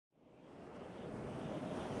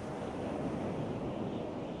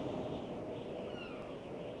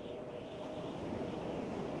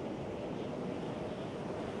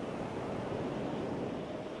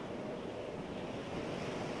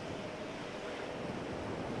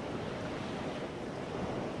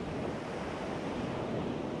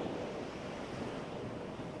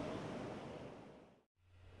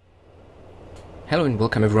Hello and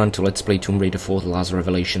welcome everyone to Let's Play Tomb Raider 4 The Last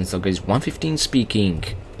Revelation. So guys, 115 speaking.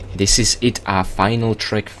 This is it, our final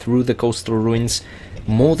trek through the coastal ruins.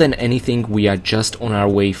 More than anything, we are just on our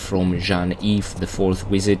way from Jean-Yves, the 4th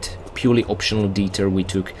visit. Purely optional detour we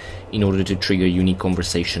took in order to trigger a unique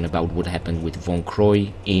conversation about what happened with Von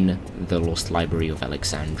Croy in the Lost Library of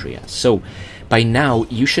Alexandria. So, by now,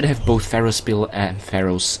 you should have both Pharaoh's Pillar and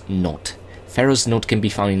Pharaoh's Knot. Pharaoh's Knot can be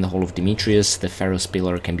found in the Hall of Demetrius, the Pharaoh's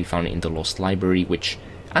Pillar can be found in the Lost Library, which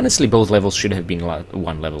honestly both levels should have been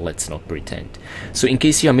one level, let's not pretend. So in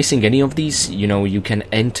case you are missing any of these, you can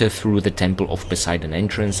enter through the Temple of Poseidon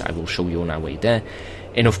entrance, I will show you on our way there.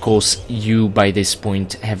 And of course, you by this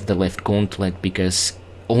point have the left gauntlet, because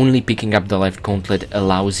only picking up the left gauntlet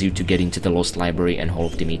allows you to get into the Lost Library and Hall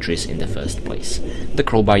of Demetrius in the first place. The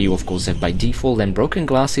crowbar you of course have by default, and broken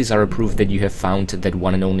glasses are a proof that you have found that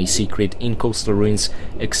one and only secret in coastal ruins,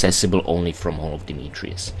 accessible only from Hall of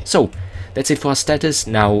Demetrius. So, that's it for our status.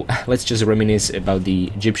 Now, let's just reminisce about the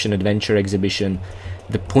Egyptian Adventure exhibition,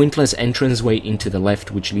 the pointless entranceway into the left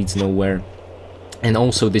which leads nowhere, and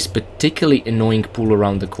also this particularly annoying pull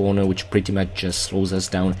around the corner which pretty much just slows us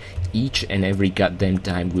down each and every goddamn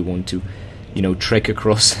time we want to, trek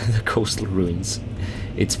across the coastal ruins.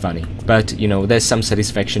 It's funny, but, there's some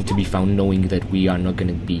satisfaction to be found knowing that we are not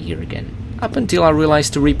gonna be here again. Up until I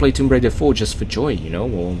realized to replay Tomb Raider 4 just for joy,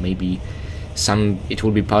 or maybe it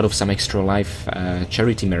will be part of some Extra Life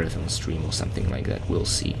charity marathon stream or something like that, we'll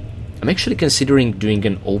see. I'm actually considering doing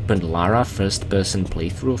an open Lara first-person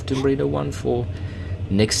playthrough of Tomb Raider 1 for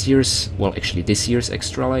next year's, well actually this year's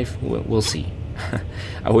Extra Life, we'll see.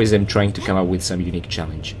 I always am trying to come up with some unique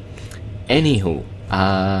challenge. Anywho,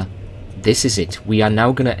 this is it. We are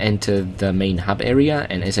now gonna enter the main hub area,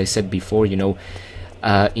 and as I said before,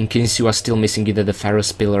 in case you are still missing either the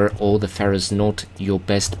Pharaoh's Pillar or the Pharaoh's Knot, your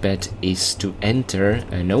best bet is to enter,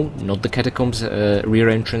 no, not the catacombs rear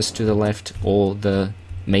entrance to the left or the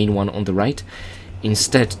main one on the right,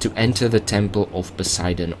 instead to enter the Temple of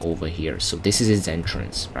Poseidon over here. So this is its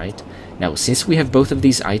entrance, right? Now, since we have both of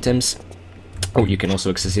these items, oh, you can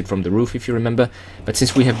also access it from the roof if you remember, but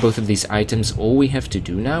since we have both of these items, all we have to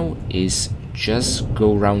do now is just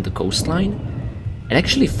go around the coastline and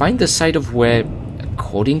actually find the site of where,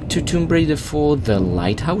 according to Tomb Raider 4, the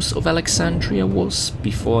lighthouse of Alexandria was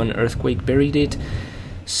before an earthquake buried it.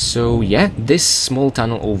 So yeah, this small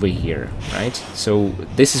tunnel over here, right? So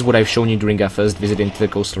this is what I've shown you during our first visit into the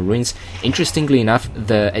coastal ruins. Interestingly enough,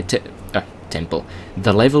 the temple,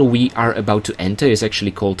 the level we are about to enter is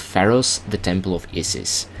actually called Pharaoh's, the Temple of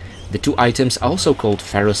Isis. The two items are also called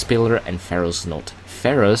Pharaoh's Pillar and Pharaoh's Knot.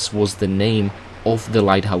 Pharaoh's was the name of the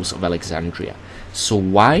lighthouse of Alexandria. So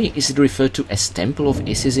why is it referred to as Temple of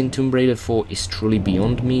Isis in Tomb Raider 4 is truly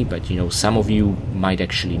beyond me, but some of you might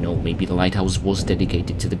actually know. Maybe the lighthouse was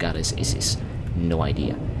dedicated to the goddess Isis. No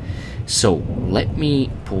idea. So let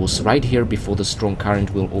me pause right here before the strong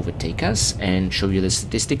current will overtake us and show you the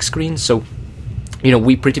statistics screen. So,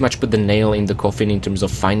 we pretty much put the nail in the coffin in terms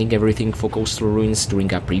of finding everything for coastal ruins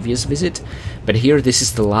during our previous visit. But here, this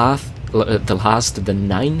is the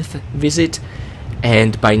 9th visit.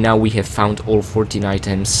 And by now we have found all 14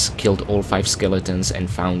 items, killed all 5 skeletons, and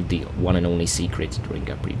found the one and only secret during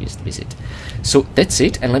our previous visit. So that's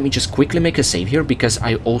it, and let me just quickly make a save here, because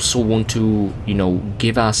I also want to,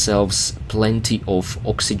 give ourselves plenty of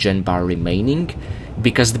oxygen bar remaining,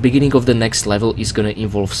 because the beginning of the next level is gonna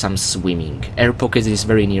involve some swimming. Air pocket is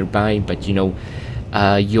very nearby, but your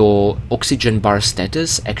oxygen bar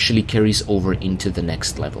status actually carries over into the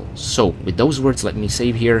next level. So with those words, let me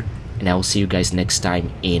save here, and I will see you guys next time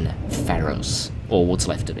in Pharaoh's, or what's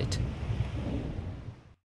left of it.